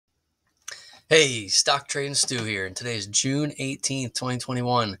Hey, Stock Trading Stu here, and today is June 18th,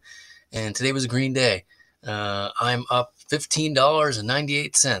 2021, and today was a green day. I'm up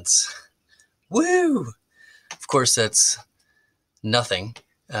 $15.98. Woo! Of course, that's nothing.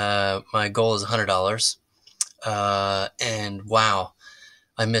 My goal is $100, and wow,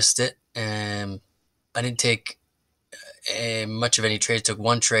 I missed it, and I didn't take much of any trades. Took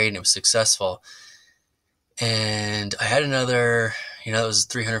one trade, and it was successful. And I had another, that was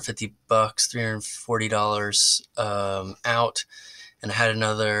 350 bucks, $340 out. And I had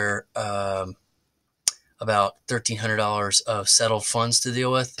another about $1,300 of settled funds to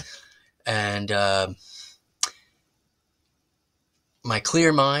deal with. And my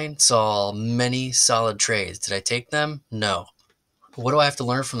clear mind saw many solid trades. Did I take them? No. What do I have to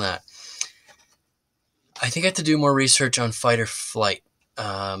learn from that? I think I have to do more research on fight or flight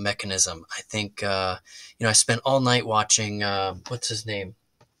mechanism. I think, I spent all night watching, what's his name?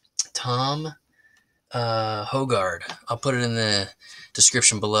 Tom Hougaard. I'll put it in the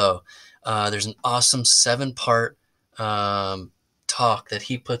description below. There's an awesome 7-part talk that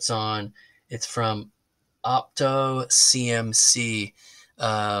he puts on. It's from Opto CMC.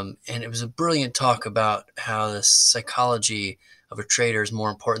 And it was a brilliant talk about how the psychology of a trader is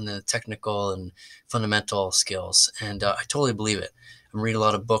more important than the technical and fundamental skills. And I totally believe it. I'm reading a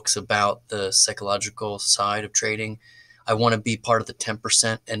lot of books about the psychological side of trading. I want to be part of the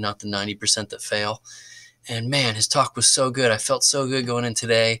 10% and not the 90% that fail. And man, his talk was so good. I felt so good going in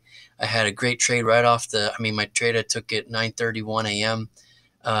today. I had a great trade right off my trade I took at 9:31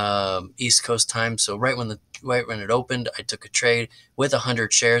 a.m. East Coast time. So right when it opened, I took a trade with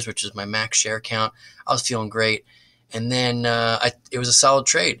 100 shares, which is my max share count. I was feeling great. And then it was a solid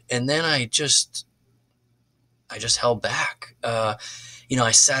trade. And then I just held back.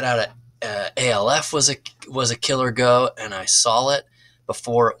 I sat out at ALF was a killer go, and I saw it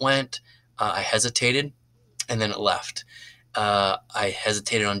before it went. I hesitated, and then it left. I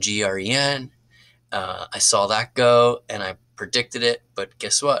hesitated on GERN. I saw that go, and I predicted it, but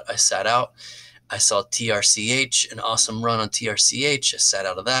guess what? I sat out. I saw TRCH, an awesome run on TRCH. I sat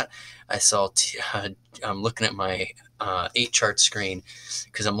out of that. I saw I'm looking at my 8-chart screen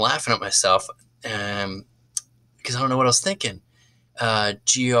because I'm laughing at myself because I don't know what I was thinking.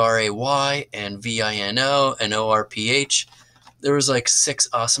 GRAY and VINO and ORPH. There was like 6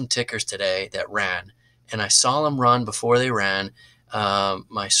 awesome tickers today that ran, and I saw them run before they ran.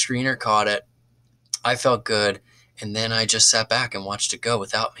 My screener caught it. I felt good, and then I just sat back and watched it go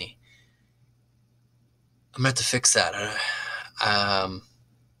without me. I'm going to have to fix that.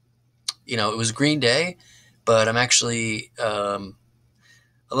 It was green day, but I'm actually a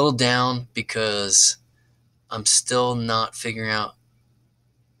little down because I'm still not figuring out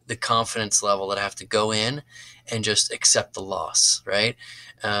the confidence level that I have to go in and just accept the loss, right?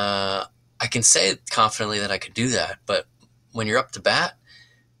 I can say confidently that I could do that, but when you're up to bat,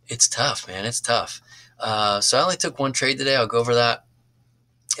 it's tough, man. It's tough. So I only took one trade today. I'll go over that.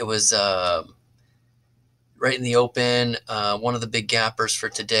 It was right in the open. One of the big gappers for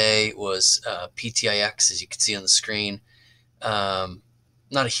today was PTIX, as you can see on the screen. Not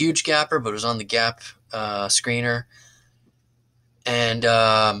a huge gapper, but it was on the gap screener. And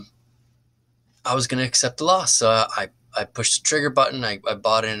I was going to accept the loss. So I pushed the trigger button. I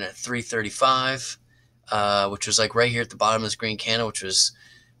bought in at 335, which was like right here at the bottom of this green candle, which was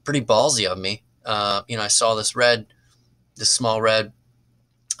pretty ballsy of me. I saw this small red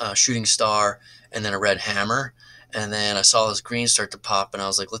shooting star, and then a red hammer. And then I saw this green start to pop, and I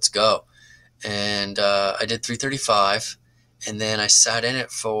was like, let's go. And I did 335, and then I sat in it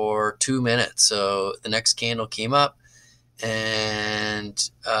for 2 minutes. So the next candle came up, and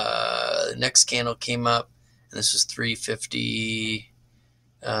the next candle came up, and this was 350.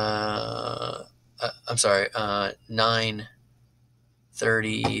 I'm sorry,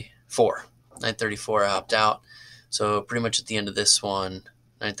 934. 934, I hopped out. So pretty much at the end of this one,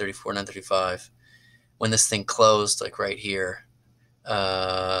 934, 935, when this thing closed, like right here,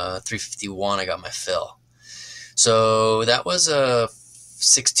 351, I got my fill. So that was a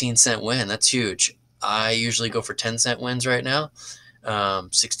 16-cent win. That's huge. I usually go for 10-cent wins right now.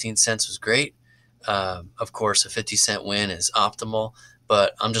 16 cents was great. Of course, a 50-cent win is optimal,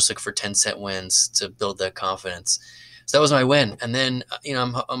 but I'm just looking for 10-cent wins to build that confidence. So that was my win. And then,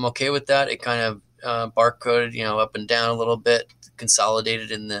 I'm okay with that. It kind of barcoded, up and down a little bit,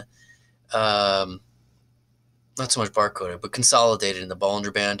 consolidated in the, not so much barcoded, but consolidated in the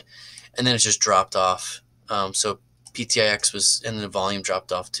Bollinger Band. And then it just dropped off. So PTIX was, and then the volume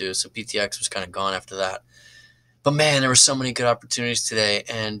dropped off too. So PTIX was kind of gone after that. But man, there were so many good opportunities today.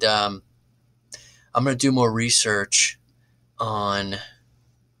 And I'm going to do more research on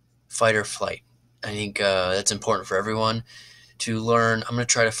fight or flight. I think that's important for everyone to learn. I'm going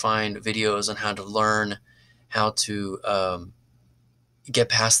to try to find videos on how to learn how to get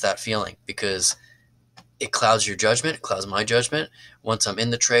past that feeling, because it clouds your judgment. It clouds my judgment. Once I'm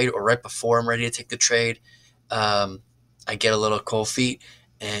in the trade or right before I'm ready to take the trade, I get a little cold feet,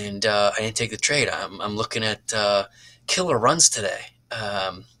 and I didn't take the trade. I'm looking at killer runs today.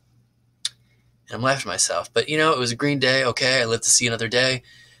 And I'm laughing at myself. But, it was a green day. Okay, I live to see another day.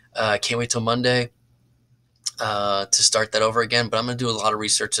 Can't wait till Monday to start that over again. But I'm going to do a lot of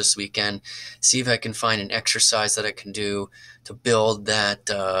research this weekend, see if I can find an exercise that I can do to build that,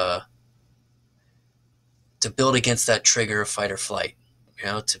 to build against that trigger of fight or flight,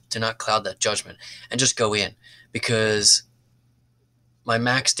 to not cloud that judgment and just go in, because my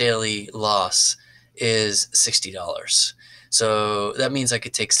max daily loss is $60. So that means I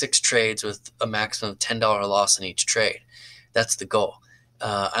could take 6 trades with a maximum of $10 loss in each trade. That's the goal.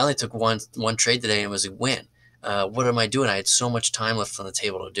 I only took one trade today, and it was a win. What am I doing? I had so much time left on the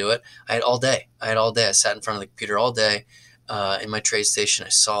table to do it. I had all day. I sat in front of the computer all day in my trade station. I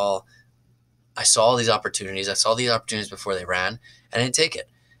saw all these opportunities. I saw these opportunities before they ran, and I didn't take it.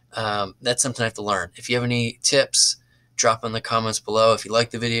 That's something I have to learn. If you have any tips, drop in the comments below. If you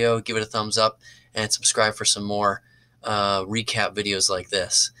like the video, give it a thumbs up, and subscribe for some more recap videos like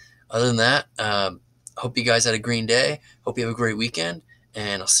this. Other than that, hope you guys had a green day. Hope you have a great weekend,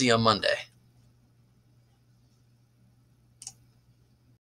 and I'll see you on Monday.